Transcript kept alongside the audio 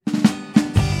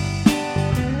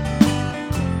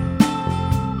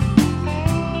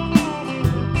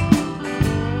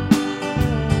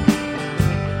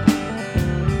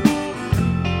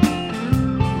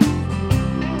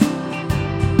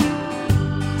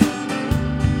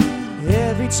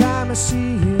time I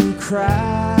see you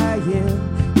crying,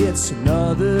 it's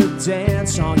another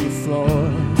dance on your floor.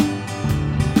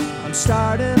 I'm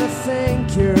starting to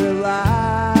think you're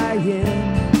lying,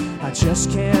 I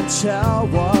just can't tell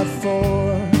what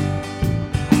for.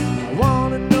 I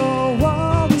wanna know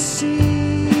all the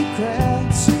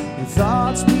secrets and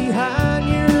thoughts behind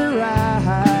your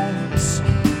eyes.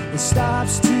 It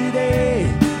stops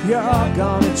today, you're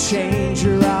gonna change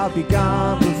or I'll be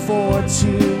gone before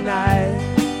tonight.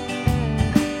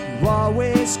 You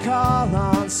always call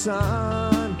on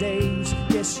Sundays,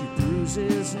 guess your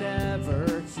bruises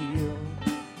never heal.